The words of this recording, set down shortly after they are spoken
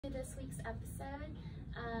this week's episode.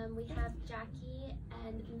 We have Jackie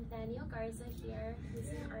and Nathaniel Garza here, who's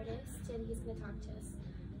an artist, and he's going to talk to us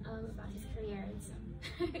about his career and stuff.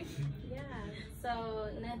 Yeah,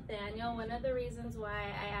 so Nathaniel, one of the reasons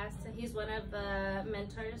why I asked him, he's one of the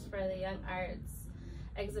mentors for the Young Arts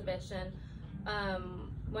exhibition.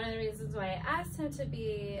 One of the reasons why I asked him to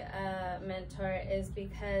be a mentor is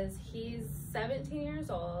because he's 17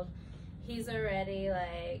 years old. He's already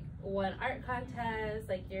like won art contests,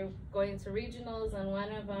 like you're going to regionals on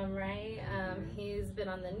one of them, right? He's been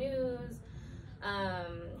on the news.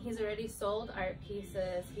 He's already sold art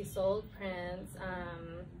pieces, he sold prints,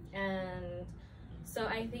 and so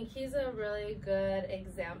I think he's a really good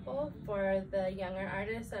example for the younger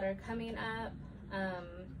artists that are coming up,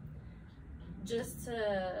 just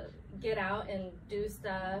to get out and do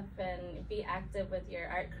stuff and be active with your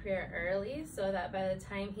art career early, so that by the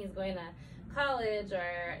time he's going to college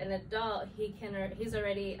or an adult, he's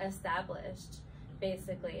already established,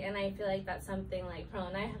 basically. And I feel like that's something like Pearl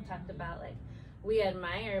and I have talked about, like we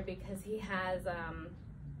admire, because he has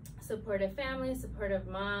supportive family, supportive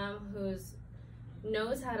mom who's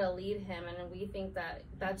knows how to lead him, and we think that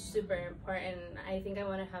that's super important. I think I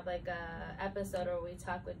want to have like a episode where we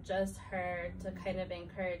talk with just her to kind of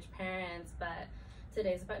encourage parents, but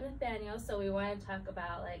today's about Nathaniel, so we want to talk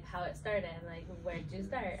about like how it started, like where did you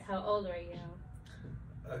start, how old were you?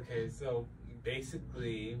 Okay, so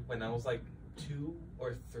basically when I was like 2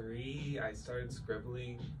 or 3, I started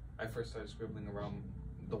scribbling. I first started scribbling around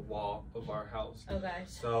the wall of our house. Oh gosh.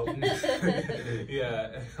 So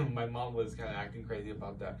yeah, my mom was kind of acting crazy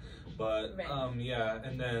about that, but right. Yeah,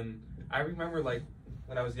 and then I remember like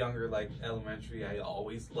when I was younger, like elementary, I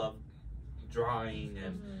always loved drawing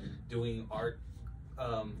and doing art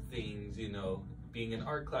things, you know, being in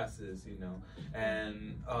art classes, you know.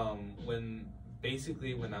 And when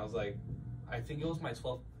I was like, I think it was my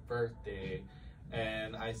 12th birthday,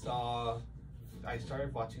 and I started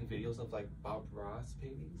watching videos of like Bob Ross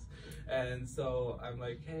paintings, and so I'm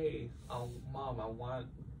like, hey, Mom, I want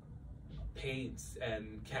paints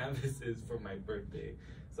and canvases for my birthday.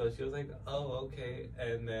 So she was like, oh, okay.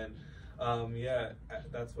 And then yeah,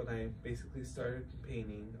 that's when I basically started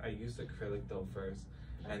painting. I used acrylic though first,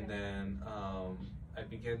 and then I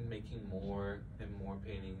began making more and more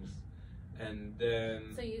paintings, and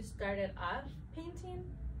then. So you started off painting?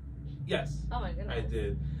 Yes. Oh my goodness. I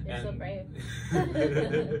did. You're so brave.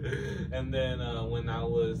 And then when I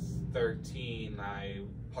was 13, I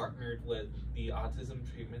partnered with the Autism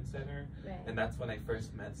Treatment Center, right. And that's when I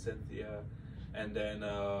first met Cynthia. And then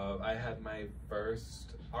I had my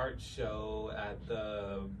first art show at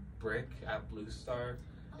the Brick at Blue Star.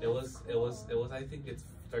 Oh, it was I think its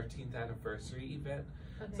 13th anniversary event.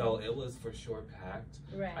 Okay. So it was for sure packed.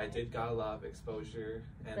 Right. I did got a lot of exposure,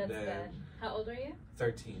 and That's then good. How old were you?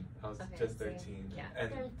 13. I was Okay, just so, 13. yeah.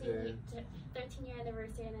 And 13-year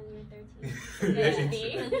anniversary, and then you're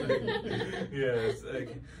 13. Yes.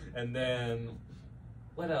 Okay. And then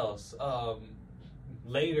what else?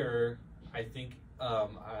 Later, I think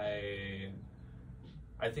I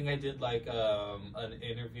did like an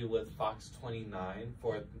interview with Fox 29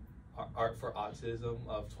 for Art for Autism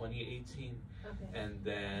of 2018. Okay. And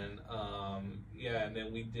then yeah, and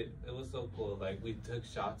then we did, it was so cool, like we took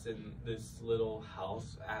shots in this little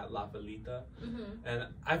house at La Felita, and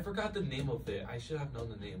I forgot the name of it. I should have known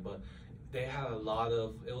the name, but they had a lot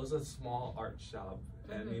of, it was a small art shop,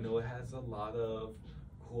 and you know, it has a lot of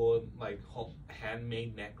cool like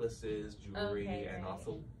handmade necklaces, jewelry, and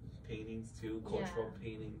also paintings too, cultural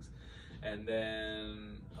paintings. And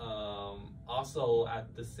then also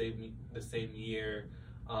at the same year,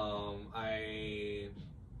 I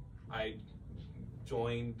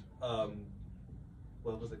joined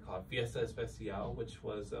what was it called, Fiesta Especial, which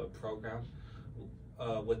was a program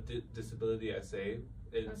with Disability SA.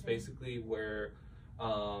 It's basically where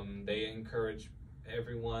they encourage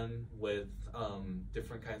everyone with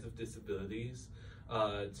different kinds of disabilities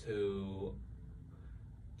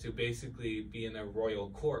to basically be in a royal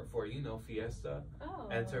court for, you know, Fiesta,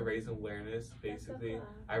 and to raise awareness, basically. So cool.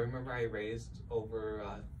 I remember I raised over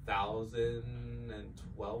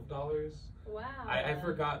 $1,012. Wow. I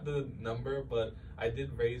forgot the number, but I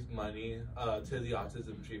did raise money to the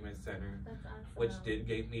Autism Treatment Center. That's awesome. Which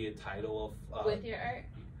gave me a title of... with your art?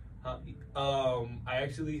 I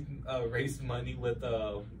actually raised money with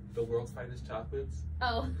the world's finest chocolates.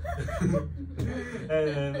 Oh.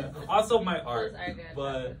 And also my art. Those are good.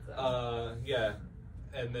 But yeah,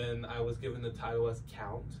 and then I was given the title as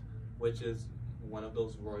Count, which is one of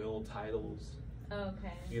those royal titles.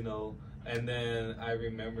 Okay. You know, and then I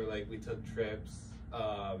remember like we took trips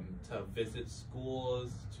to visit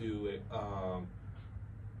schools, to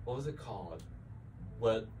what was it called?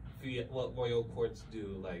 What royal courts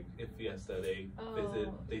do, like in Fiesta, they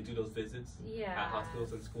do those visits at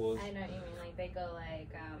hospitals and schools. I know what you mean. Like they go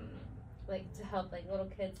like to help like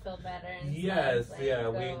little kids feel better and yes, stuff. Like, yeah,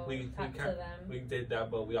 we did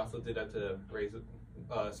that, but we also did that to raise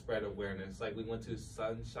spread awareness. Like we went to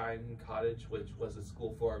Sunshine Cottage, which was a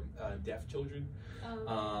school for deaf children.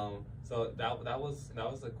 So that was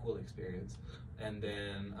a cool experience. And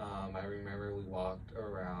then I remember we walked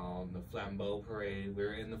around the Flambeau Parade. We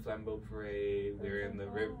were in the Flambeau Parade. We were in the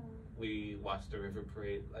river. We watched the river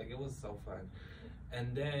parade. Like it was so fun.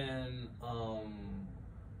 And then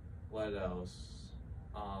what else?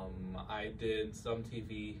 I did some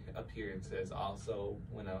TV appearances also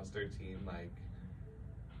when I was 13. Like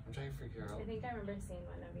I'm trying to figure out. I think I remember seeing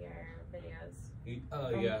one of your videos.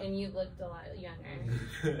 Yeah. And you looked a lot younger.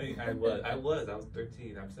 I was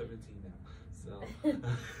 13. I'm 17 now. So I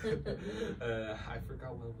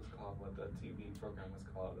forgot what it was called, what the TV program was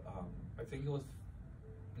called. I think it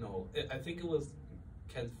was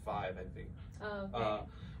Ken's 5, I think. Oh, okay.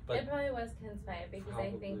 But it probably was Ken's 5 because probably.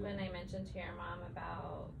 I think when I mentioned to your mom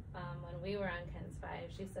about when we were on Ken's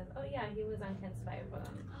 5, she said, "Oh yeah, he was on Ken's 5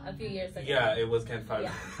 a few years ago." Yeah, it was Ken 5.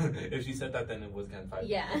 Yeah. If she said that, then it was Ken 5.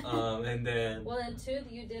 Yeah. And then. Well, and 2,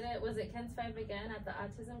 you did it. Was it Ken's 5 again at the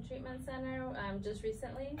Autism Treatment Center just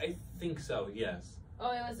recently? I think so. Yes.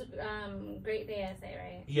 Oh, it was Great Day SA,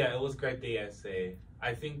 right? Yeah, it was Great Day SA.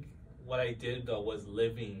 I think what I did though was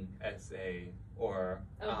Living SA or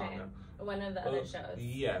I don't know. One of the other shows.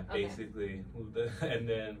 Yeah, basically. And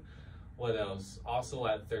then what else? Also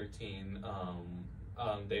at 13,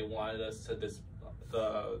 they wanted us to the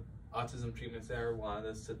Autism Treatment Center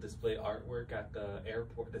wanted us to display artwork at the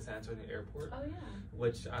airport, the San Antonio airport. Oh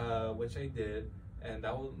yeah. Which I did, and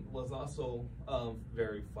that was also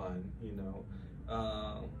very fun, you know.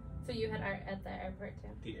 So you had art at the airport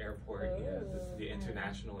too? The airport, the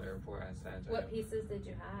international airport at San Antonio. What pieces did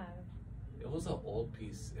you have? It was an old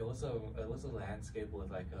piece. It was a landscape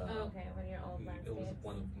with like a. Oh, okay, one of your old landscapes. It was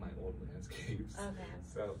one of my old landscapes. Okay.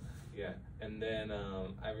 So yeah, and then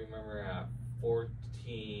I remember at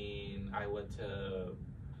 14,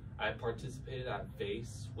 I participated at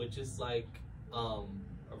VACE, which is like a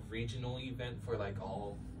regional event for like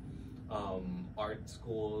all art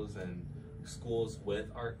schools and schools with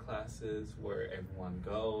art classes where everyone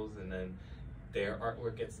goes, and then their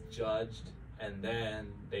artwork gets judged. And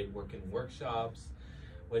then they work in workshops,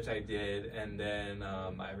 which I did. And then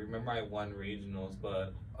I remember I won regionals,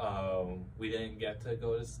 but we didn't get to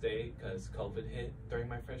go to state because COVID hit during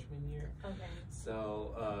my freshman year. Okay.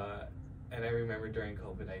 So, and I remember during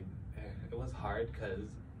COVID, it was hard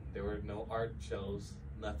because there were no art shows,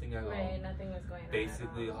 nothing at all. Right, nothing was going on.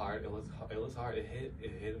 Basically hard. It was hard. It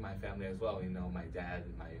hit my family as well. You know, my dad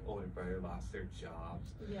and my older brother lost their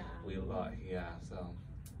jobs. Yeah. So.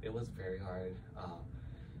 It was very hard,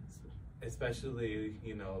 especially,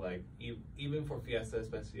 you know, like even for Fiesta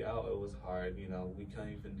Especial, it was hard. You know, we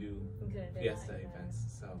couldn't even do Fiesta events.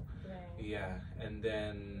 So yeah, and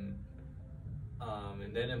then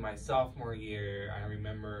in my sophomore year, I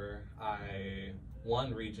remember I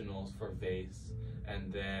won regionals for VACE,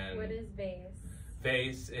 and then what is VACE?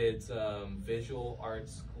 VACE, it's Visual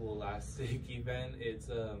Arts Scholastic event.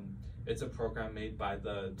 It's a program made by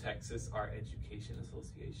the Texas Art Education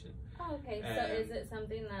Association. Oh, okay. And so is it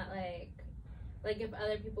something that like if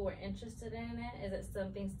other people were interested in it, is it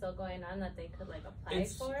something still going on that they could like apply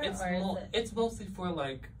for? It's mostly for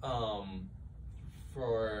like 12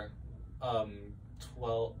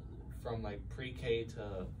 from like pre-K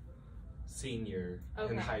to senior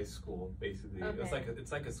in high school, basically. Okay.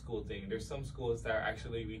 It's like a school thing. There's some schools that are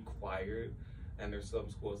actually required, and there's some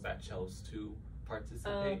schools that chose to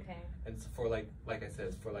participate. And it's for like I said,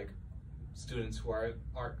 it's for like students who are in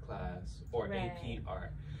art class or AP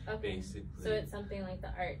art, basically. So it's something like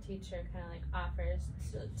the art teacher kind of like offers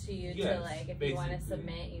to you to like, if you want to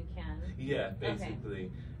submit, you can. Yeah,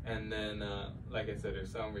 basically. And then like I said,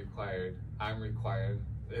 there's some required. I'm required,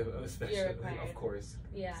 especially of course,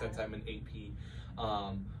 since I'm an AP.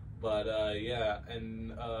 Yeah,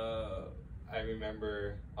 and I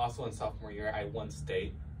remember also in sophomore year I won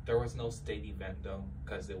state. There was no state event though,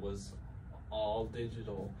 because it was all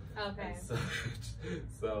digital. Okay.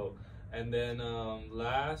 And then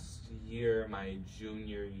last year, my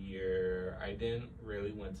junior year, I didn't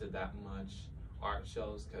really went to that much art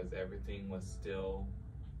shows because everything was still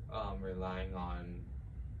relying on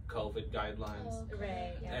COVID guidelines.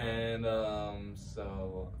 Right. Yeah. And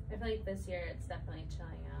so. I feel like this year it's definitely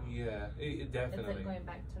chilling out. Yeah, it definitely. It's like going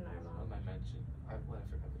back to normal. What am I mentioning? I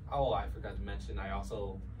forgot to mention, I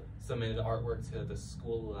also submitted artwork to the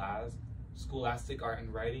School Scholastic Art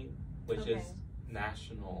and Writing, which Okay. is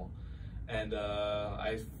national. And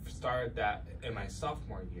I started that in my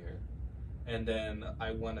sophomore year. And then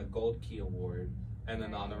I won a Gold Key Award and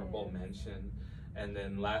an honorable mention. And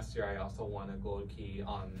then last year I also won a Gold Key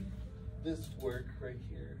on this work right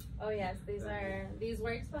here. Oh yes, these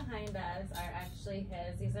works behind us are actually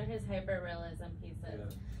his. These are his hyperrealism pieces.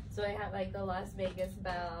 Yeah. So I have like the Las Vegas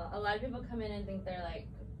Bell. A lot of people come in and think they're like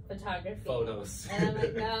photography. Photos. And I'm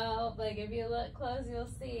like, no, like if you look close you'll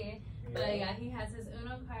see. But yeah, he has his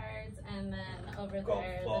Uno cards, and then over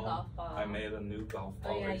there the golf ball. I made a new golf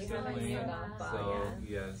ball you have a recently. new golf ball, So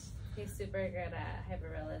yeah. yes. He's super good at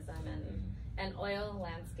hyperrealism and oil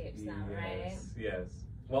landscapes now, right? Yes.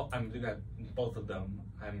 Well, I'm good at both of them.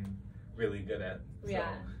 I'm really good at. So,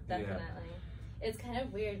 Yeah, definitely. Yeah. It's kind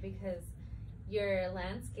of weird because your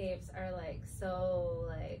landscapes are like so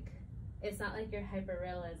like, it's not like your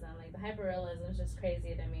hyperrealism. Like the hyperrealism is just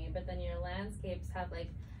crazy to me, but then your landscapes have like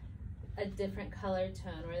a different color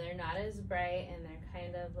tone where they're not as bright and they're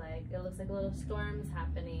kind of like, it looks like a little storms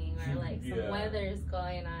happening or like some weather's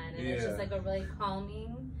going on, and it's just like a really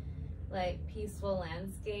calming, like peaceful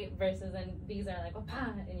landscape versus, and these are like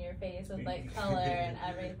in your face with like color and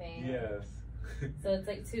everything. Yes. So it's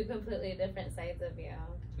like two completely different sides of you.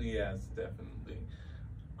 Yes, definitely.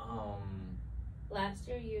 Last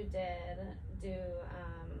year you did do,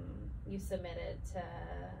 you submitted to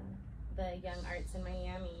the Young Arts in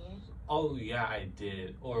Miami. Oh yeah, I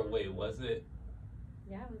did. Or wait, was it?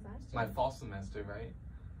 Yeah, it was last year. My fall semester, right?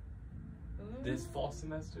 This fall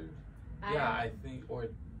semester? Yeah, I think, or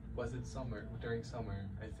was it summer? During summer,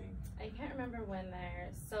 I think. I can't remember when there.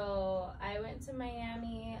 So I went to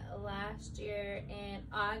Miami last year in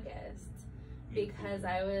August because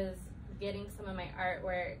I was getting some of my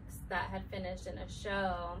artworks that had finished in a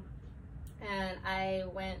show, and I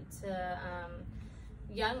went to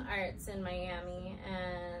Young Arts in Miami,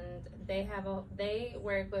 and they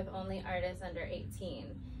work with only artists under 18.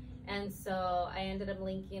 And so I ended up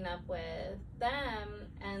linking up with them,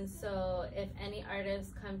 and so if any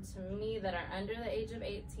artists come to me that are under the age of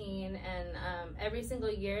 18, and every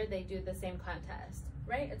single year they do the same contest,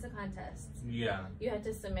 right? It's a contest. Yeah. You have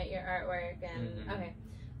to submit your artwork, and okay.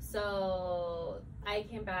 So I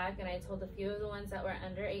came back and I told a few of the ones that were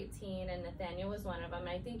under 18, and Nathaniel was one of them. And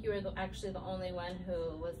I think you were actually the only one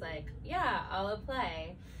who was like, yeah, I'll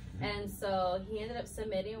apply. And so he ended up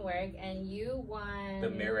submitting work, and you won the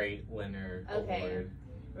Merit winner award.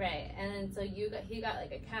 Right, and then so he got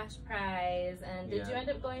like a cash prize. And did you end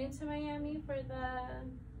up going to Miami for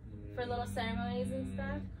little ceremonies and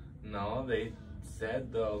stuff? No, they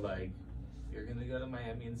said though, like, you're gonna go to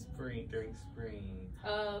Miami in spring, during spring.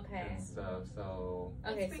 Oh, okay. And stuff. So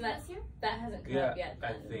okay, so that hasn't come up yet.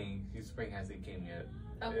 Then. I think spring hasn't came yet.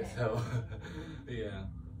 Okay. So yeah.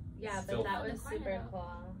 Yeah, but that was super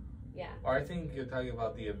cool. Yeah. Or I think you're talking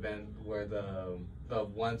about the event where the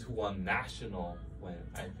ones who won national went,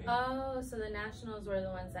 I think. Oh, so the nationals were the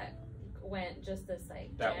ones that went just this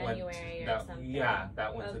like January or something. Yeah,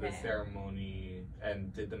 that went to the ceremony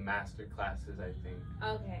and did the master classes, I think.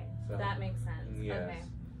 Okay, so that makes sense. Yes. Okay.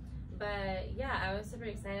 But yeah, I was super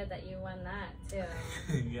excited that you won that too.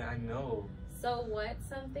 Yeah, I know. So what's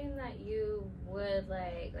something that you would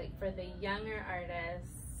like for the younger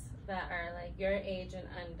artists that are like your age and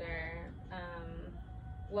under,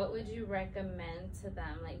 what would you recommend to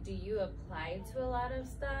them? Like, do you apply to a lot of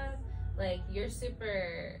stuff? Like, you're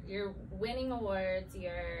winning awards,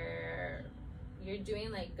 you're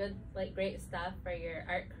doing like good, like great stuff for your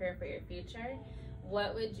art career, for your future.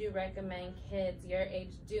 What would you recommend kids your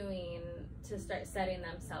age doing to start setting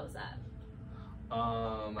themselves up?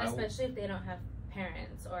 Especially if they don't have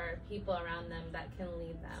parents or people around them that can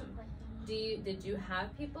lead them. Did you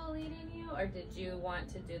have people leading you, or did you want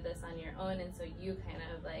to do this on your own, and so you kind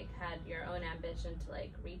of like had your own ambition to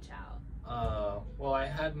like reach out? Well, I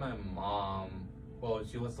had my mom. Well,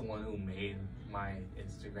 she was the one who made my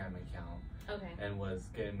Instagram account. Okay. And was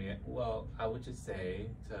getting me. Well, I would just say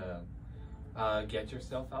to get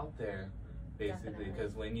yourself out there, basically,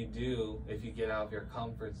 because when you do, if you get out of your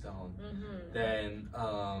comfort zone, then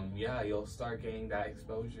you'll start getting that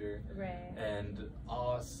exposure. Right. And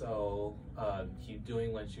also keep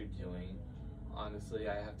doing what you're doing. Honestly,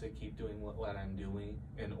 I have to keep doing what I'm doing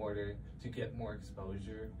in order to get more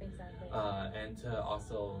exposure. Exactly. And to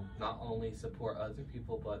also not only support other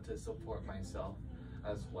people, but to support myself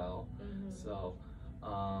as well. So,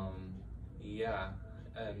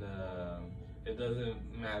 and it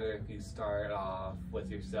doesn't matter if you start off with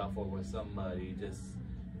yourself or with somebody, just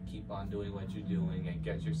keep on doing what you're doing and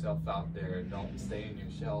get yourself out there. Don't stay in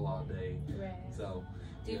your shell all day. Right. So,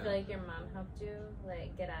 do you feel like your mom helped you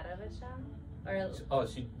like get out of a shell? Or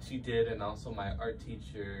she did, and also my art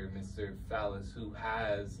teacher, Mr. Fallis, who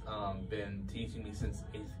has been teaching me since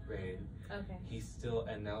 8th grade. Okay. He's still,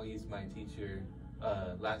 and now he's my teacher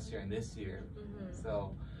last year and this year.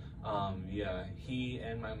 So, yeah, he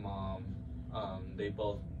and my mom, they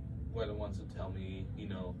both were the ones who tell me, you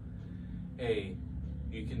know, hey,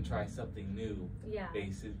 you can try something new,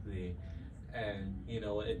 basically. And, you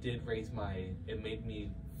know, it made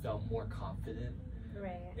me feel more confident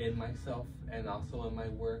in myself and also in my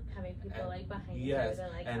work. Having people like behind you to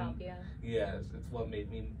like help you. Yes, it's what made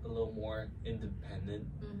me a little more independent,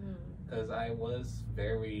 because I was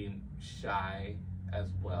very shy as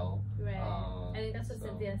well. Right. I think that's what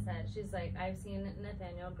Cynthia said. She's like, I've seen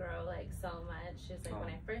Nathaniel grow like so much. She's like, when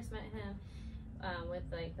I first met him, with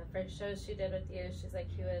like the first shows she did with you, she's like,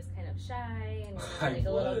 he was kind of shy and like a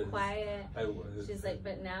little quiet. I was. She's like,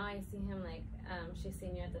 but now I see him like, she's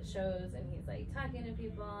seen you at the shows and he's like talking to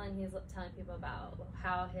people and he's telling people about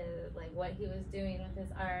how his, like what he was doing with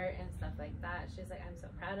his art and stuff like that. She's like, I'm so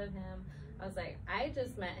proud of him. I was like, I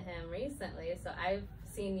just met him recently, so I've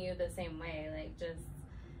seen you the same way, like just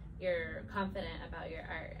you're confident about your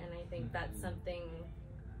art, and I think that's something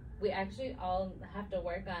we actually all have to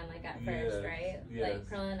work on, like at first, right? Yes. Like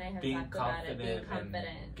Pearl and I have talked about it, being confident,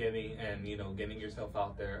 and getting yourself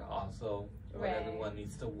out there. Also, what everyone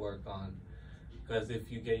needs to work on, because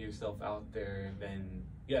if you get yourself out there, then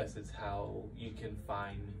yes, it's how you can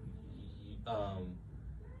find.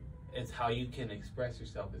 It's how you can express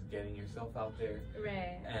yourself, is getting yourself out there,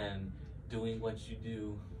 and doing what you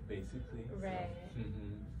do, basically. Right.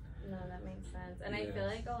 So, no, that makes sense, and I feel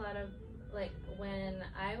like a lot of. Like, when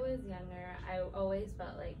I was younger, I always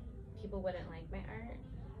felt like people wouldn't like my art.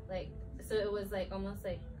 Like, so it was like almost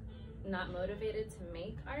like not motivated to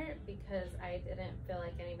make art because I didn't feel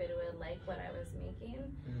like anybody would like what I was making.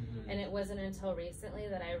 And it wasn't until recently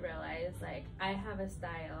that I realized, like, I have a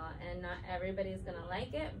style and not everybody's gonna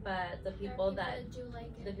like it, but the people that do like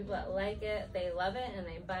it. The people that like it, they love it and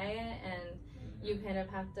they buy it, and you kind of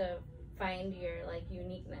have to find your, like,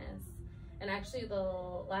 uniqueness. And actually, the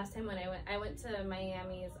last time when I went to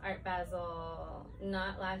Miami's Art Basel,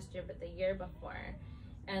 not last year, but the year before.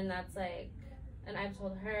 And that's like, and I've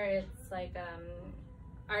told her, it's like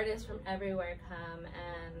artists from everywhere come,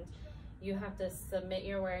 and you have to submit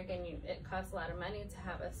your work, and it costs a lot of money to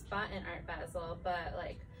have a spot in Art Basel, but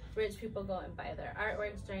like rich people go and buy their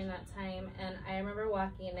artworks during that time. And I remember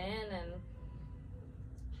walking in,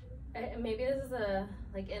 and maybe this is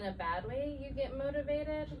like in a bad way, you get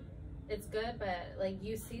motivated. It's good, but like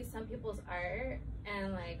you see some people's art,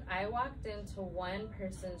 and like I walked into one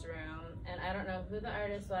person's room, and I don't know who the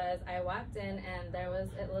artist was. I walked in, and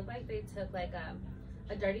it looked like they took like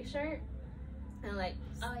a dirty shirt and like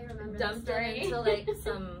dumped it into like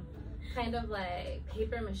some kind of like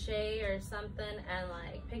paper mache or something, and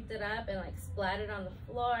like picked it up and like splattered on the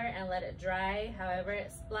floor and let it dry. However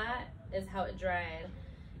it splat is how it dried,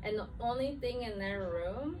 and the only thing in their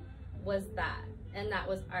room was that. And that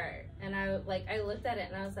was art. And I looked at it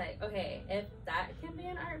and I was like, okay, if that can be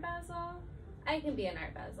an Art Basel, I can be an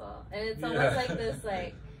Art Basel. And it's almost like this,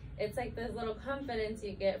 like, it's like this little confidence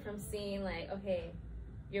you get from seeing, like, okay,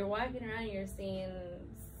 you're walking around and you're seeing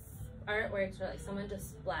artworks where like someone just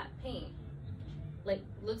splat paint. Like,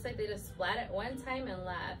 looks like they just splat it one time and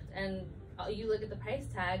left. And you look at the price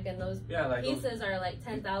tag, and those pieces are like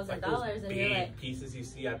 $10,000, and you're like pieces you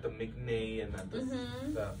see at the McNay and at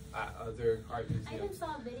the other art museums. I even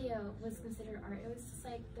saw a video was considered art. It was just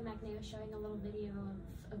like the McNay was showing a little video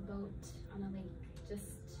of a boat on a lake,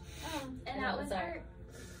 and that was art.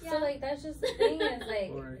 So like that's just the thing is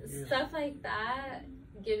like stuff like that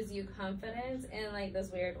gives you confidence in like this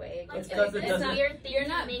weird way. Like, it's a weird thing. You're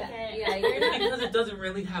not make it. Yeah, you're not because it doesn't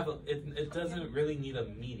really have it doesn't really need a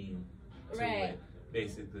meaning. Right,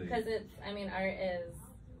 basically, because art is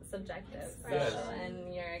subjective,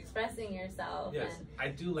 and you're expressing yourself. Yes, and I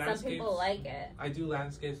do landscapes. Some people like it. I do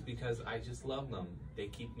landscapes because I just love them. They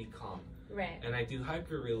keep me calm. Right. And I do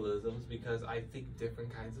hyperrealisms because I think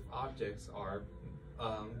different kinds of objects are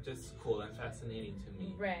just cool and fascinating to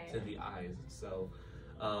me, to the eyes. So.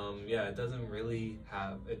 It doesn't really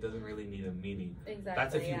need a meaning.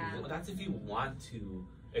 Exactly. That's if you want to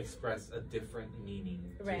express a different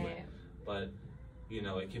meaning to it. But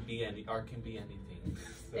it can be art can be anything.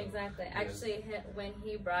 So, exactly. Actually, when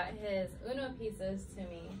he brought his Uno pieces to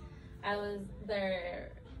me,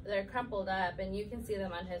 they're crumpled up, and you can see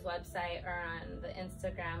them on his website or on the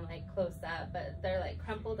Instagram, like close up. But they're like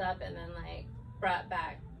crumpled up and then like brought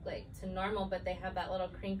back like to normal, but they have that little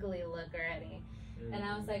crinkly look already. And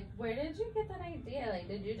I was like, where did you get that idea? Like,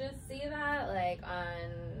 did you just see that like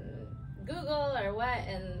on Google or what?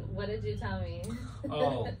 And what did you tell me?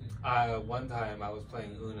 One time I was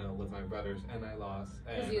playing Uno with my brothers and I lost.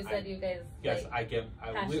 Because you said you guys. Yes, like,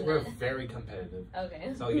 we're very competitive.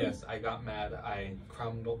 Okay. So yes, I got mad. I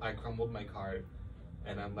crumbled my card,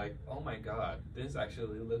 and I'm like, oh my god, this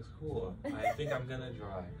actually looks cool. I think I'm gonna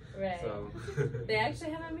draw. Right. So they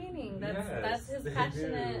actually have a meaning. That's his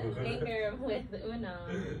passionate anger with Uno.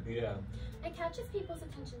 Yeah. It catches people's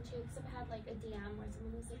attention too, because I've had like a DM where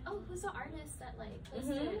someone was like, "Oh, who's the artist that like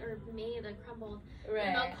posted or made a crumbled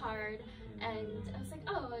milk card?" And I was like,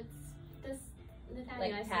 "Oh, it's this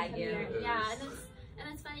Nathaniel." Like tag you. Yeah, and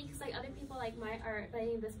it's funny because like other people like my art, but I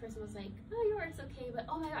think this person was like, "Oh, your art's okay," but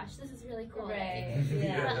oh my gosh, this is really cool. Right. Like,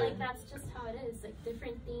 yeah. But like that's just how it is. Like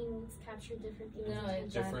different things capture different people's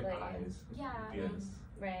attention. Different eyes. Yeah. Yes.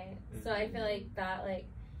 Right. So I feel like that like.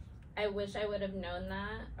 I wish I would have known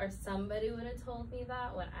that, or somebody would have told me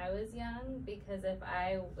that when I was young. Because if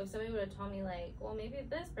somebody would have told me like, well, maybe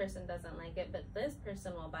this person doesn't like it, but this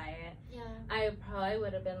person will buy it. Yeah. I probably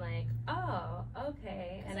would have been like, oh,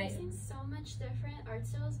 okay. And I've seen so much different art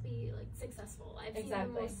styles be like successful. I've seen the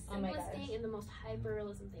most simplest thing and the most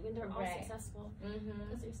hyper-realism thing, and they're all successful because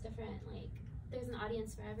there's different like. There's an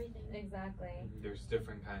audience for everything. Exactly. There's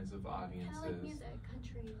different kinds of audiences. Kind of like music,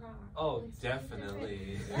 country, rock. Oh,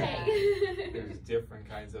 definitely. There's different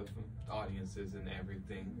kinds of audiences and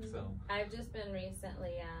everything. So I've just been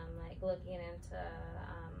recently like looking into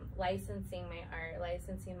licensing my art,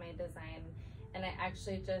 licensing my design, and I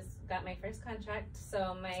actually just got my first contract.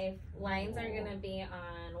 So my lines are gonna be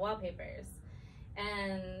on wallpapers,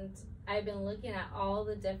 and I've been looking at all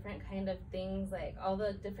the different kind of things, like all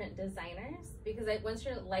the different designers, because once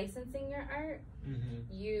you're licensing your art,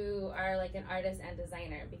 you are like an artist and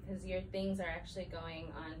designer, because your things are actually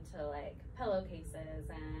going onto like pillowcases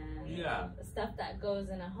and stuff that goes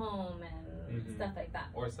in a home and stuff like that,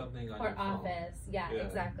 or something on or your office. Yeah,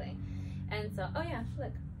 exactly. And so, oh yeah,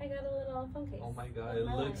 look, I got a little phone case. Oh my god, it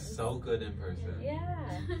looks so good in person.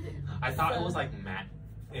 Yeah. I thought it was like matte.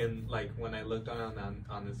 And like when I looked on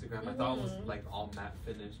Instagram, I thought it was like all matte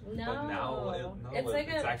finished. No, but now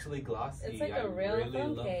it's actually glossy. It's like a real really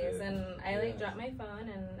phone case, it. and I like dropped my phone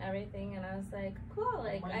and everything, and I was like, cool,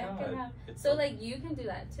 like I can have. It's so like you can do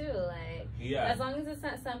that too, like as long as it's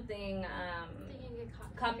not something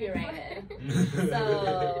copyrighted.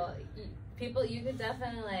 So people, you could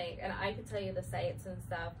definitely like, and I could tell you the sites and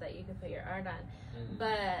stuff that you could put your art on,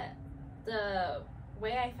 but the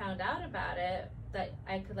way I found out about it, that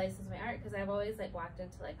I could license my art, because I've always like walked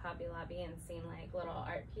into like Hobby Lobby and seen like little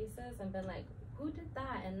art pieces and been like, who did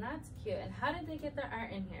that? And that's cute, and how did they get their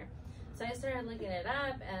art in here? So I started looking it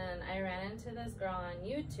up, and I ran into this girl on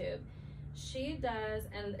YouTube. She does,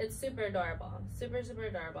 and it's super adorable, super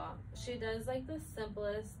adorable. She does like the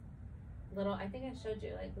simplest little, I think I showed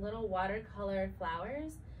you, like little watercolor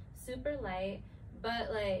flowers, super light,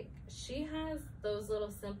 but like she has those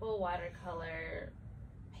little simple watercolor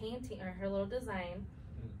painting, or her little design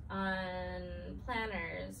on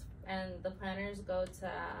planners, and the planners go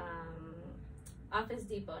to Office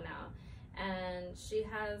Depot now, and she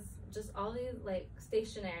has just all these like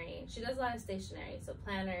stationery. She does a lot of stationery, so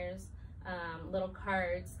planners, little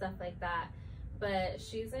cards, stuff like that, but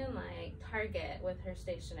she's in like Target with her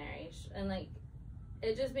stationery, and like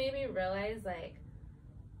it just made me realize like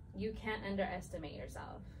you can't underestimate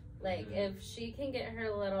yourself. Like if she can get her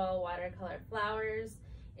little watercolor flowers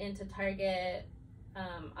into Target,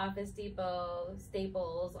 Office Depot,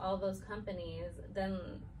 Staples, all those companies, then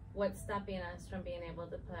what's stopping us from being able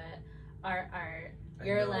to put our art,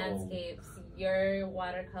 your landscapes, your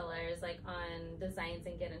watercolors like on designs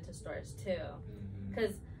and get into stores too?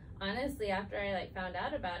 Because honestly, after I like found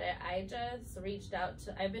out about it, I just reached out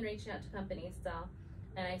to, I've been reaching out to companies still,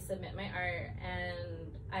 and I submit my art,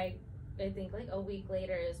 and I think like a week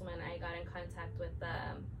later is when I got in contact with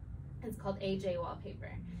it's called AJ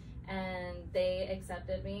Wallpaper, and they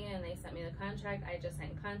accepted me and they sent me the contract. I just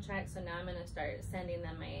signed contract, so now I'm gonna start sending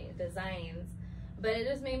them my designs. But it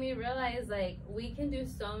just made me realize like we can do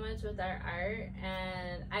so much with our art,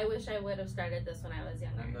 and I wish I would have started this when I was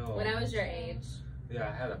younger, when I was your age. Yeah,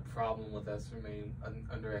 I had a problem with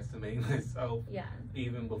underestimating myself. Yeah.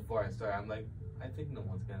 Even before I started, I'm like, I think no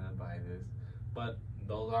one's gonna buy this, but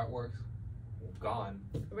those artworks, gone.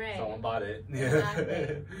 Right. Someone bought it.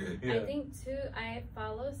 Exactly. I think too, I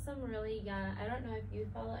follow some really young, I don't know if you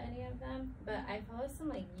follow any of them, but I follow some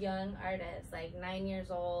like young artists, like 9 years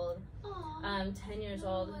old, 10 years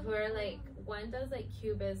old, who are like, one does like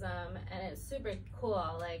cubism, and it's super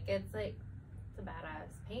cool. Like it's like it's a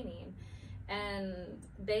badass painting. And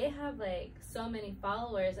they have like so many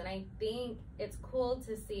followers, and I think it's cool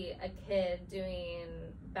to see a kid doing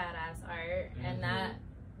badass art, and that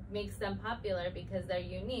makes them popular because they're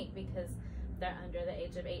unique, because they're under the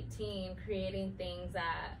age of 18, creating things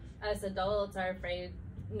that us adults are afraid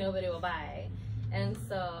nobody will buy. And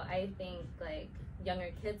so I think like younger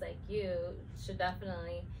kids like you should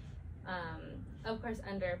definitely, of course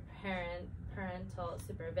under parental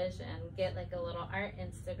supervision, get like a little art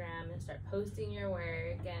Instagram and start posting your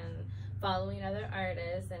work and following other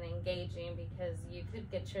artists and engaging, because you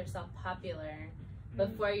could get yourself popular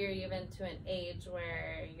before you're even to an age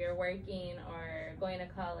where you're working or going to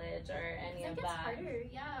college or any of that. It's harder,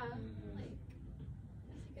 yeah. Like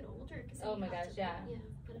as I get older, because oh my gosh, yeah.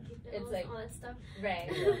 Gotta pay bills, It's like all that stuff. Right.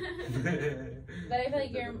 But I feel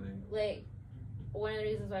like you're like, one of the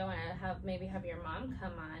reasons why I want to have your mom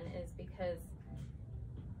come on is because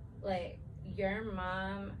like your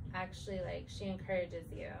mom actually, like, she encourages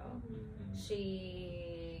you.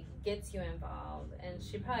 She gets you involved, and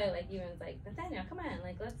she probably like even like, Nathaniel, come on,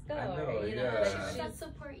 like let's go. I know, or, you know, yeah. like, That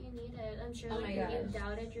support you needed. I'm sure Oh like my when you gosh.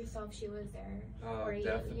 doubted yourself, she was there Oh, for you.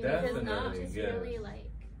 definitely, Because it's yes. really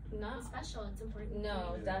like not special. It's important.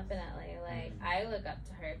 No, definitely. Like, I look up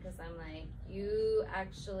to her because I'm like, you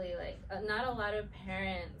actually, like, not a lot of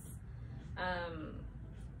parents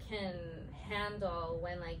can handle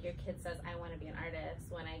when, like, your kid says, I want to be an artist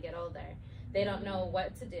when I get older. They don't know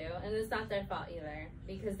what to do, and it's not their fault either,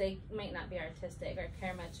 because they might not be artistic or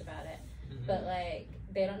care much about it. But, like,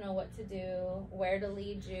 they don't know what to do, where to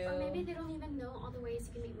lead you. Or maybe they don't even know all the ways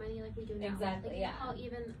you can make money like we do now. Exactly, like, yeah. How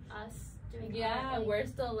even us doing Yeah, art, like, we're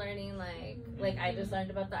still learning, like I just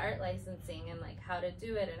learned about the art licensing and like how to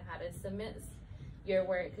do it and how to submit your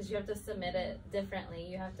work, because you have to submit it differently.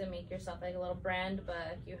 You have to make yourself like a little brand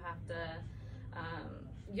book. You have to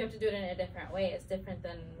do it in a different way. It's different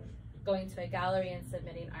than going to a gallery and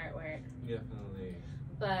submitting artwork. Definitely.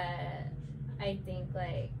 But I think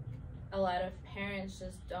like a lot of parents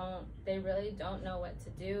just they really don't know what to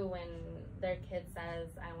do when their kid says,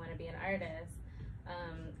 I want to be an artist.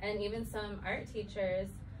 And even some art teachers,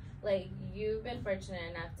 like, you've been fortunate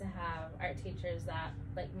enough to have art teachers that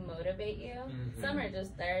like motivate you. Some are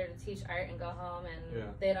just there to teach art and go home, and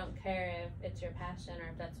they don't care if it's your passion or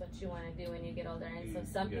if that's what you want to do when you get older. And so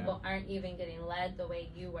some people aren't even getting led the way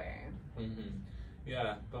you were.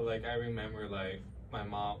 Yeah, but like I remember like my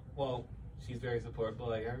mom, well, she's very supportive, but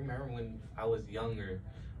like I remember when I was younger,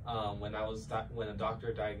 when a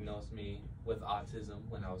doctor diagnosed me with autism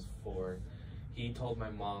when I was 4, he told my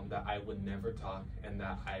mom that I would never talk and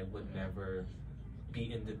that I would never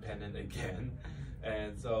be independent again.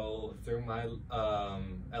 And so through my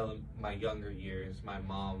my younger years, my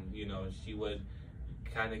mom, you know, she would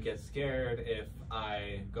kind of get scared if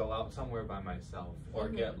I go out somewhere by myself or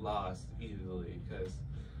get lost easily, because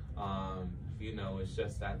you know, it's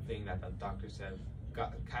just that thing that the doctor said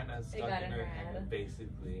got kind of stuck in her head,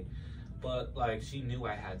 basically. But like, she knew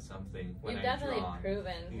I had something when You've I definitely drawn.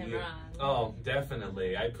 proven him wrong. Oh,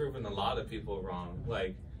 definitely. I've proven a lot of people wrong.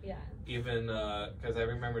 Like, even because I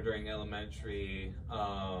remember during elementary,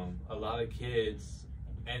 a lot of kids,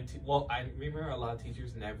 I remember a lot of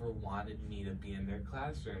teachers never wanted me to be in their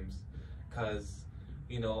classrooms, because,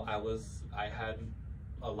 you know, I had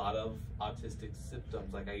a lot of autistic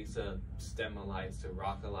symptoms. Like, I used to stemalize, to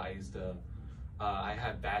rockalize, I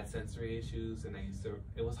had bad sensory issues, and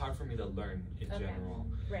it was hard for me to learn in general.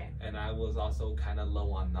 Right. And I was also kind of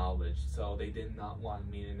low on knowledge, so they did not want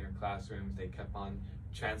me in their classrooms. They kept on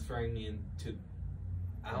transferring me into,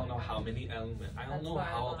 I don't know how many I don't know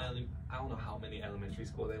how many elementary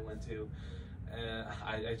school they went to.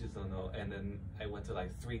 I just don't know. And then I went to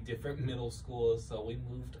like 3 different middle schools, so we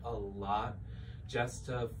moved a lot just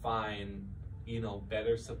to find, you know,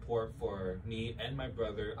 better support for me and my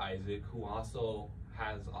brother Isaac, who also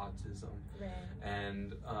has autism. Right.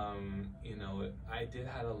 And you know, I did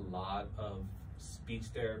have a lot of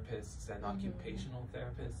speech therapists and occupational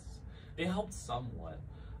therapists. They helped somewhat,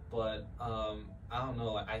 but I don't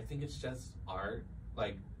know, I think it's just art,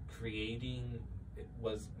 like creating. It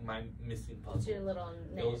was my missing puzzle. It's your little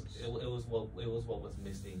niche. It was what was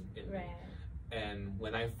missing in me. And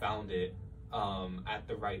when I found it at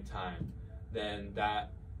the right time, then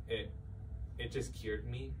it just cured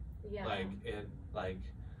me.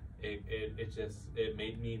 It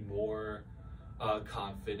made me more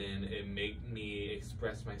confident. It made me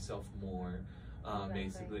express myself more. I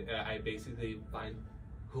basically find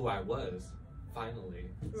who I was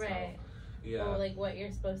finally. Right. So, yeah. Well, like what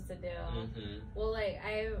you're supposed to do. Well, like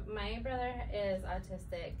my brother is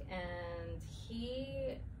autistic, and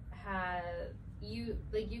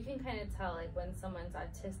you can kind of tell like when someone's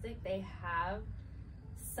autistic, they have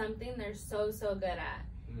something they're so good at.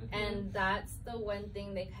 And that's the one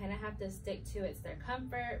thing they kind of have to stick to. It's their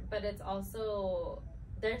comfort, but it's also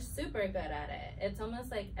they're super good at it. It's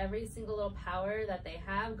almost like every single little power that they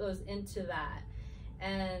have goes into that.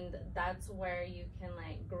 And that's where you can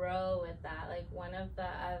like grow with that. Like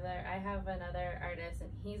I have another artist and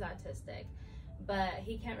he's autistic, but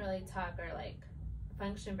he can't really talk or like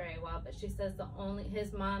function very well. But she says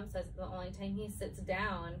his mom says the only time he sits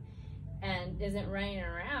down and isn't running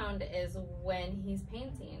around is when he's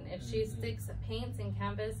painting. If she sticks paints and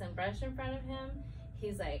canvas and brush in front of him,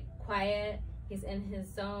 he's like quiet, he's in his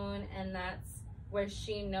zone, and that's where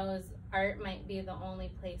she knows art might be the only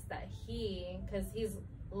place that because he's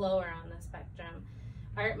lower on the spectrum,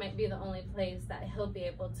 art might be the only place that he'll be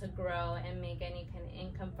able to grow and make any kind of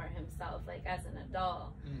income for himself, like as an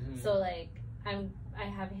adult. So like I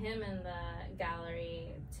have him in the gallery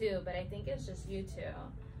too, but I think it's just you two.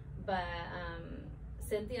 But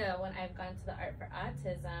Cynthia, when I've gone to the Art for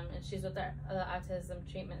Autism, and she's with the Autism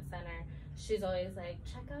Treatment Center, she's always like,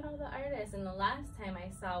 check out all the artists. And the last time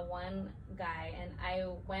I saw one guy, and I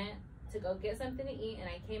went to go get something to eat, and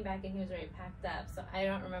I came back and he was already packed up. So I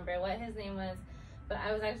don't remember what his name was, but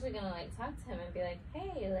I was actually gonna like talk to him and be like,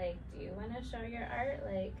 hey, like, do you want to show your art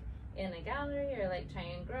like in a gallery or like try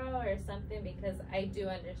and grow or something? Because I do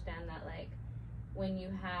understand that like when you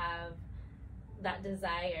have that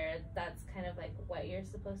desire, that's kind of like what you're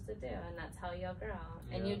supposed to do, and that's how you'll grow.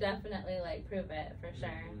 And you definitely like prove it for sure.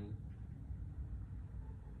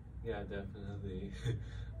 Yeah, definitely.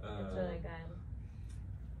 It's really good.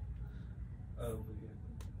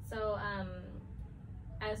 So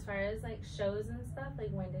as far as like shows and stuff, like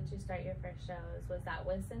when did you start your first shows? Was that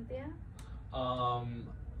with Cynthia?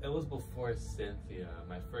 It was before Cynthia.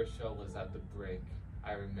 My first show was at the Brick,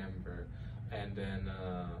 I remember. And then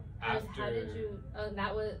after... How did you... Oh,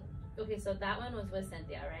 that was... Okay, so that one was with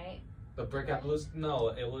Cynthia, right? The Brick at Blue... No,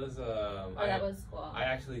 it was... that was school. I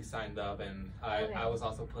actually signed up, and I was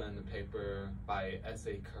also put in the paper by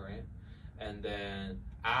SA Current. And then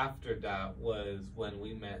after that was when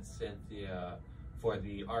we met Cynthia for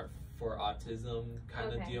the Art for Autism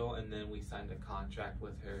kind of deal, and then we signed a contract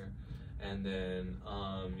with her. And then,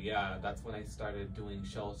 yeah, that's when I started doing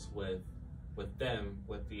shows with them,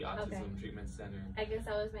 with the Autism Treatment Center. I guess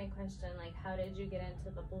that was my question, like how did you get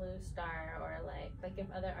into the Blue Star, or like if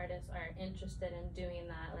other artists are interested in doing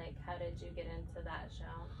that, like how did you get into that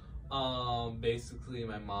show? Basically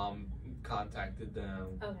my mom contacted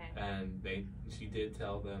them, and she did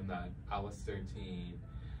tell them that I was 13,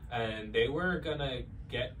 and they were gonna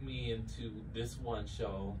get me into this one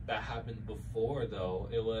show that happened before though.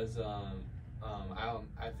 It was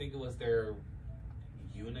I think it was their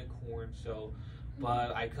unicorn show,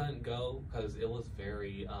 but I couldn't go because it was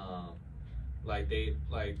very like they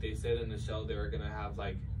said in the show they were gonna have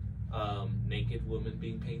like naked women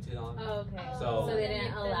being painted on. So they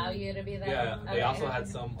didn't allow you to be there. Yeah, they also had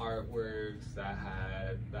some artworks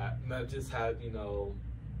that just had, you know,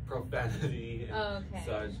 profanity and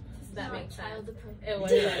such. That makes sense. It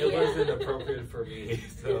wasn't appropriate for me.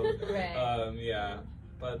 So yeah.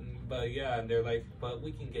 But yeah, and they're like, but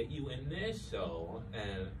we can get you in this show,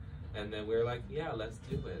 and then we're like, yeah, let's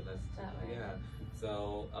do it.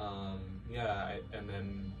 So and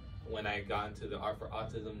then when I got into the Art for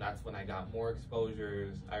Autism, that's when I got more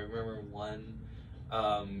exposures. I remember one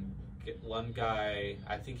guy,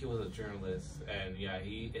 I think he was a journalist, and yeah,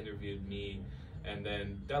 he interviewed me. And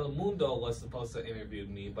then Telemundo was supposed to interview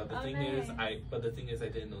me, but the thing is, I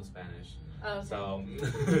didn't know Spanish. So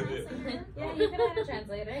yeah, you could have a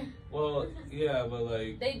translator. Well, yeah, but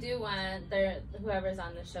like they do want whoever's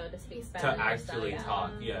on the show to speak Spanish to actually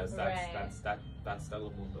talk. Yes, that's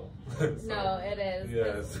Telemundo. So, no, it is.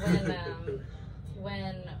 Yes.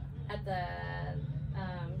 When at the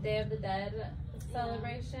Day of the Dead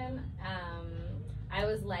celebration, I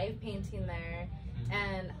was live painting there,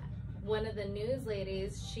 and one of the news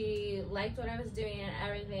ladies, she liked what I was doing and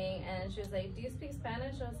everything, and she was like, do you speak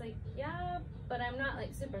Spanish? I was like, yeah, but I'm not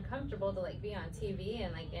like super comfortable to like be on TV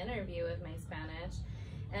and like interview with my Spanish.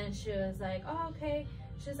 And she was like, oh, okay.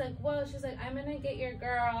 She's like, well, I'm gonna get your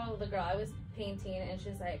girl, the girl I was painting, and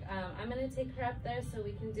she's like, I'm gonna take her up there so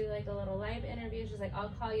we can do like a little live interview. She's like,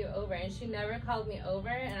 I'll call you over. And she never called me over,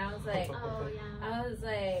 and I was like, I was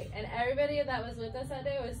like, and everybody that was with us that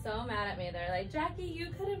day was so mad at me. They're like, Jackie,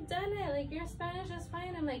 you could have done it, like your Spanish is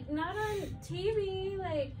fine. I'm like, not on TV,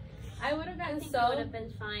 like I would have gotten it would have been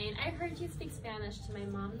fine. I heard you speak Spanish to my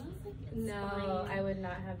mom, and I was like, it's no, fine. I would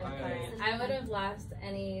not have been fine. I would have lost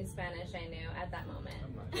any Spanish I knew at that moment.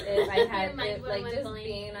 If If I had, just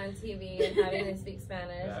being on TV and having to speak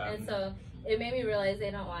Spanish. Yeah. And so it made me realize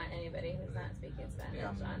they don't want anybody who's not speaking Spanish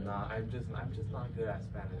on. No, I'm just not good at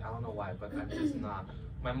Spanish. I don't know why, but I'm just not.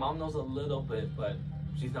 My mom knows a little bit, but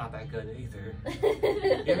she's not that good either.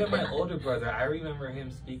 Even my older brother, I remember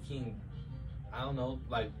him speaking, I don't know,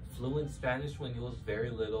 like fluent Spanish when he was very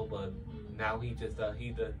little, but now he just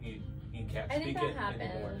he can't speak it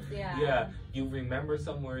anymore. Yeah, you remember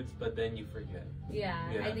some words, but then you forget. Yeah,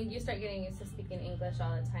 I think you start getting used to speaking English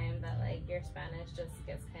all the time. That like your Spanish just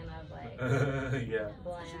gets kind of like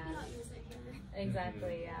bland.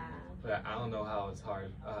 Exactly. Yeah. But I don't know how it's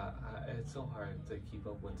hard. It's so hard to keep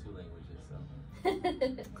up with two languages. So.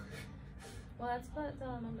 Well, that's what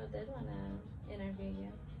Telemundo did want to interview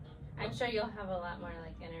you. I'm sure you'll have a lot more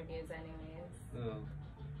like interviews, anyways.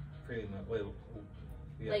 Pretty much. Wait.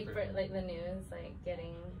 Yeah, like for like the news, like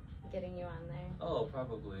getting you on there. Oh,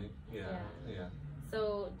 probably. Yeah.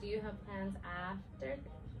 So, do you have plans after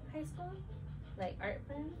high school, like art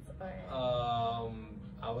plans, or?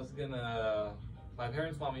 I was gonna. My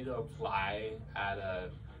parents want me to apply at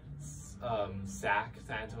a SAC,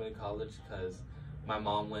 San Antonio College, because my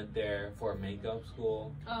mom went there for makeup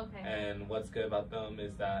school. Oh, okay. And what's good about them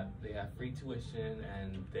is that they have free tuition,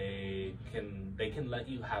 and they can let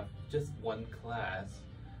you have just one class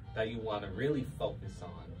that you want to really focus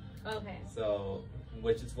on. Okay. So,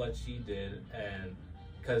 which is what she did, and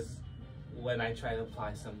because when I try to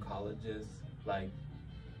apply some colleges like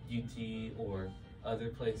UT or other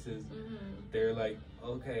places, they're like,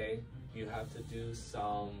 okay, you have to do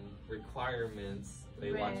some requirements.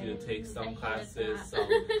 They want you to take some classes,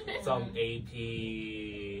 some AP,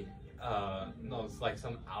 no, it's like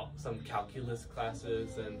some calculus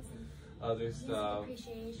classes and other stuff.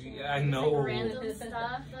 Yeah, I know. Like random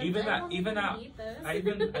stuff. I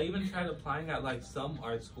even tried applying at like some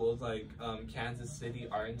art schools, like Kansas City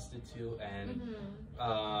Art Institute and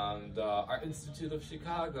the Art Institute of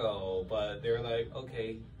Chicago. But they're like,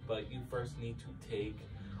 okay, but you first need to take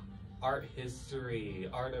art history,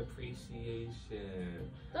 art appreciation.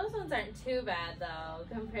 Those ones aren't too bad though,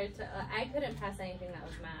 compared to I couldn't pass anything that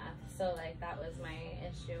was math, so like that was my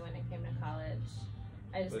issue when it came to college.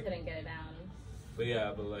 I just couldn't get it down. But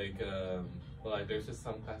like there's just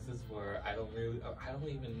some classes where I don't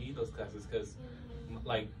even need those classes because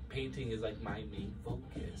like painting is like my main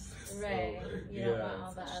focus. Right. So, you don't want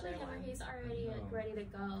all the especially other whenever ones. he's already like ready to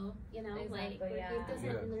go, you know, Exactly, like he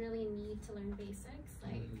doesn't really need to learn basics.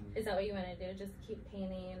 Like, is that what you want to do? Just keep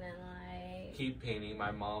painting and like keep painting.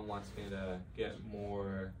 My mom wants me to get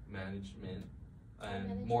more management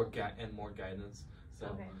and more guidance.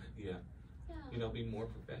 So yeah. You know, be more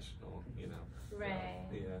professional, you know. Right.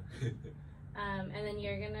 So, yeah. And then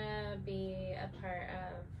you're gonna be a part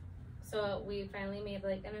of, so we finally made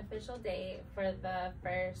like an official date for the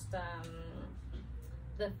first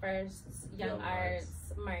Young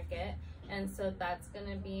Arts Market. And so that's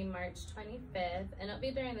gonna be March 25th, and it'll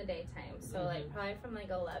be during the daytime. So like probably from like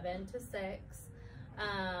 11 to 6.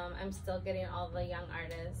 I'm still getting all the young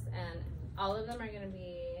artists, and all of them are gonna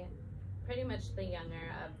be pretty much the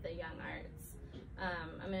younger of the young arts.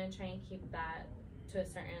 I'm gonna try and keep that to a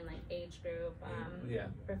certain like age group,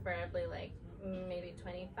 preferably like maybe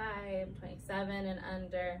 25, 27 and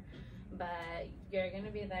under. But you're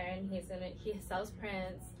gonna be there, and he sells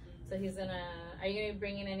prints, so he's gonna. Are you gonna be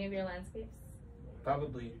bringing any of your landscapes?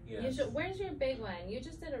 Probably, yes. You should. Where's your big one? You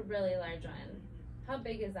just did a really large one. How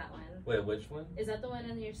big is that one? Wait, which one? Is that the one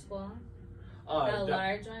in your school? The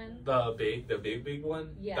large one? The big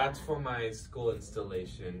one? Yeah. That's for my school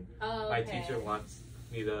installation. Oh, okay. My teacher wants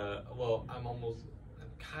me to, well, I'm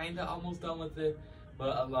kinda almost done with it,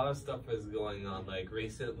 but a lot of stuff is going on. Like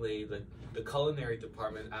recently, the culinary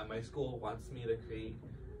department at my school wants me to create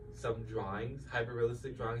some drawings,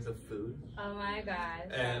 hyper-realistic drawings of food. Oh my gosh.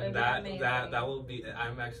 And that will be,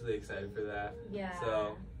 I'm actually excited for that. Yeah.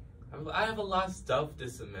 So, I have a lot of stuff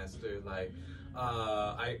this semester, like,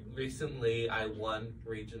 I won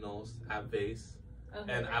regionals at base,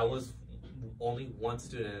 and I was only one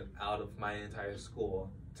student out of my entire school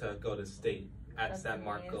to go to state at San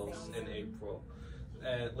Marcos in April,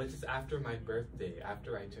 which is after my birthday,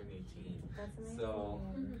 after I turned 18. That's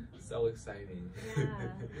amazing. So exciting. Yeah.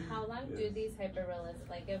 How long do these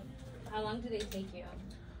hyper-realistic, how long do they take you?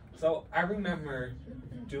 So I remember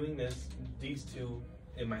doing these two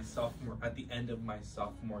at the end of my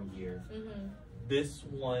sophomore year. This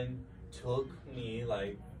one took me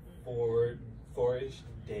like four-ish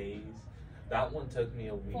days. That one took me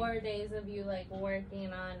a week. 4 days of you like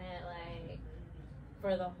working on it, like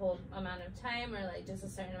for the whole amount of time, or like just a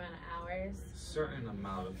certain amount of hours? Certain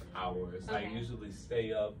amount of hours. Okay. I usually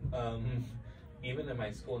stay up. Even in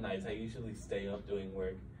my school nights, I usually stay up doing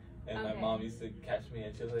work. And my mom used to catch me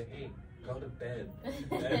and she was like, "Hey, go to bed."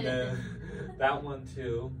 And then that one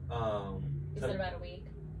too. You said about a week?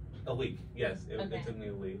 A week, yes. It took me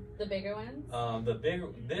a week. The bigger ones?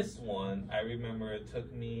 This one, I remember it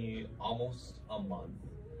took me almost a month.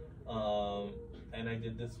 And I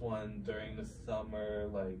did this one during the summer,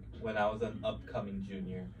 like when I was an upcoming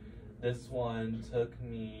junior. This one took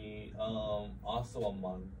me also a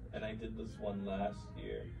month, and I did this one last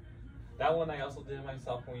year. That one I also did in my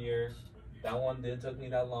sophomore year. That one didn't took me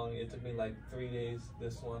that long. It took me like 3 days.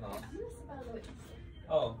 This one off.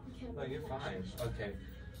 Oh, no, you're fine. Okay.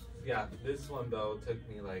 Yeah, this one though took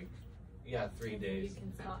me like 3 days. You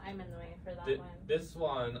can tell I'm in the way for that one. This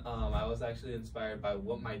one, I was actually inspired by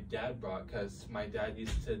what my dad brought, because my dad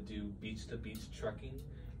used to do beach-to-beach trucking.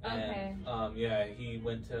 Okay. And, he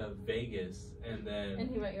went to Vegas, and then... And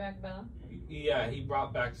he brought you back a bell? Yeah, he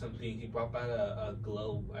brought back something. He brought back a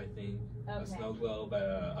globe, I think. Okay. A snow globe,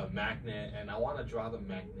 a magnet, and I want to draw the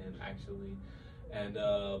magnet, actually. And,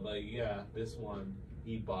 but yeah, this one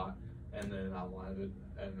he bought, and then I wanted it.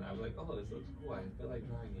 And I'm like, oh, this looks cool. I feel like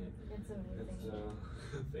drawing it. It's amazing.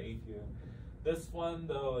 Thank you. This one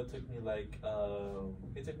though, it took me like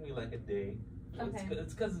a day. Okay.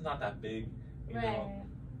 It's because it's not that big, you know.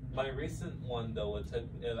 My recent one though, it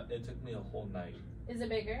took me a whole night. Is it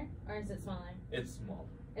bigger or is it smaller? It's small.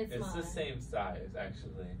 It's the same size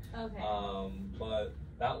actually. Okay. But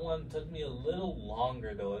that one took me a little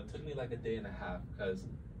longer though. It took me like a day and a half because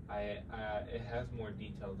it has more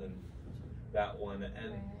detail than that one,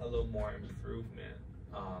 and a little more improvement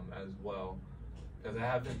as well, because I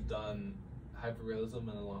haven't done hyperrealism in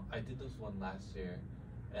a long. I did this one last year,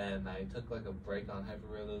 and I took like a break on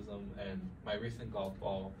hyperrealism. And my recent golf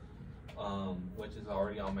ball, which is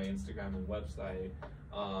already on my Instagram and website,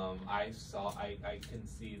 I can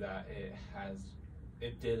see that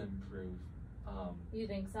it did improve. You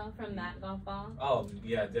think so, from that golf ball? Oh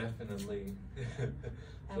yeah, definitely.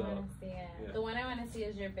 I want to see it. Yeah. The one I want to see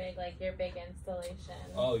is your big installation.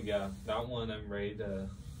 Oh yeah, that one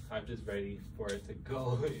I'm just ready for it to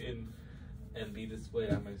go in and be displayed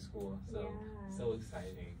at my school. So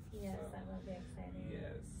exciting. Yes, that will be exciting.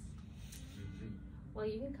 Yes. Mm-hmm. Well,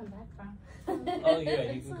 you can come back from. Oh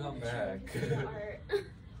yeah, you can come back.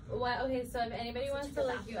 What? Okay, so if anybody wants to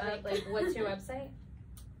look you up, like, what's your website?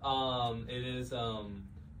 It is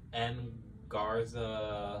N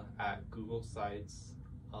Garza at Google Sites.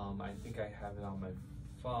 I think I have it on my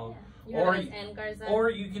phone. Yeah. Or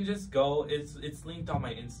you can just go. It's linked on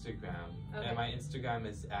my Instagram, and my Instagram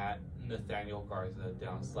is at Nathaniel Garza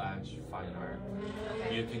 /fine art.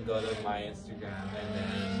 Okay. You can go to my Instagram, and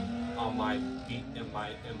then on in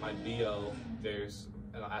my bio, there's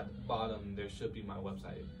at the bottom there should be my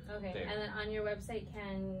website. Okay, there. and then on your website,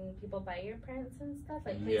 can people buy your prints and stuff?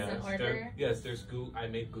 Like place an order? There's Google. I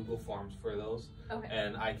made Google Forms for those. Okay.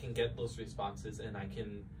 And I can get those responses, and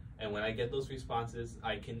when I get those responses,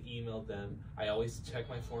 I can email them. I always check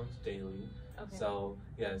my forms daily. Okay. So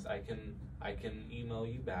yes, I can email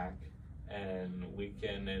you back, and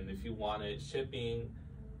and if you wanted shipping,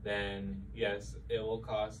 then yes, it will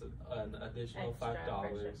cost an additional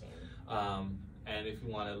 $5. And if you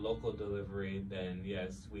want a local delivery, then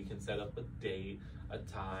yes, we can set up a date, a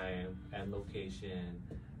time, and location,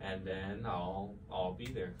 and then I'll be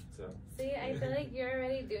there. So see, I feel like you're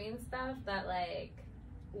already doing stuff that like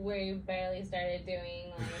we barely started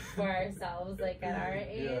doing like for ourselves, like at our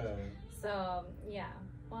age. Yeah. So yeah.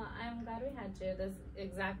 Well, I'm glad we had you. That's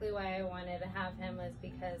exactly why I wanted to have him, was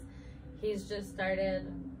because he's just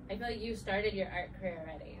started. I feel like you started your art career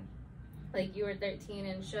already. Like, you were 13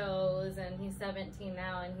 in shows, and he's 17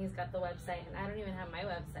 now, and he's got the website, and I don't even have my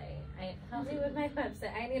website. Help me with my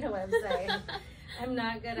website. I need a website. I'm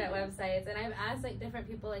not good at websites, and I've asked, like, different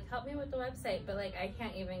people, like, help me with the website, but, like, I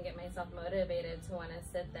can't even get myself motivated to want to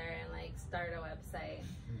sit there and, like, start a website.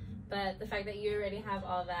 But the fact that you already have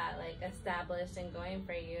all that, like, established and going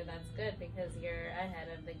for you, that's good, because you're ahead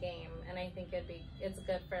of the game, and I think it's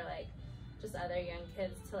good for, like, just other young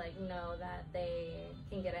kids to like know that they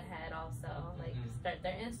can get ahead also, like start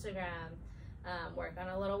their Instagram, work on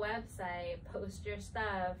a little website, post your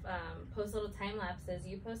stuff, post little time lapses.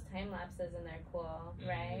 You post time lapses and they're cool,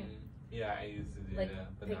 right? Yeah, I used to do like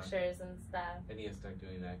that. But pictures and stuff. I need to start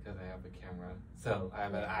doing that because I have a camera. So I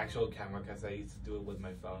have an actual camera because I used to do it with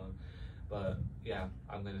my phone. But yeah,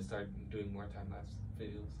 I'm gonna start doing more time lapse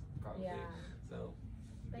videos probably. Yeah. So.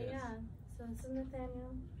 But yes. Yeah, so this is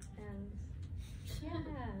Nathaniel, and Yeah.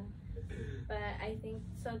 But I think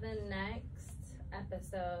so. The next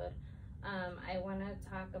episode, I want to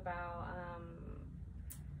talk about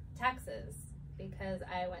taxes, because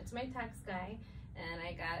I went to my tax guy and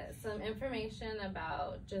I got some information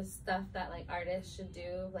about just stuff that like artists should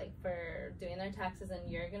do like for doing their taxes,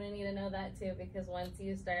 and you're gonna need to know that too, because once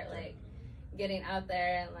you start like getting out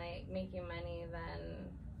there and like making money, then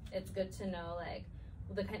it's good to know like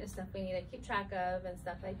the kind of stuff we need to keep track of and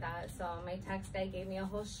stuff like that. So my tax guy gave me a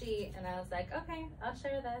whole sheet and I was like, okay, I'll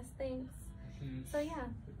share this, thanks. So yeah.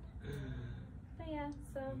 But yeah,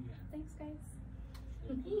 so thanks guys.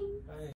 Bye.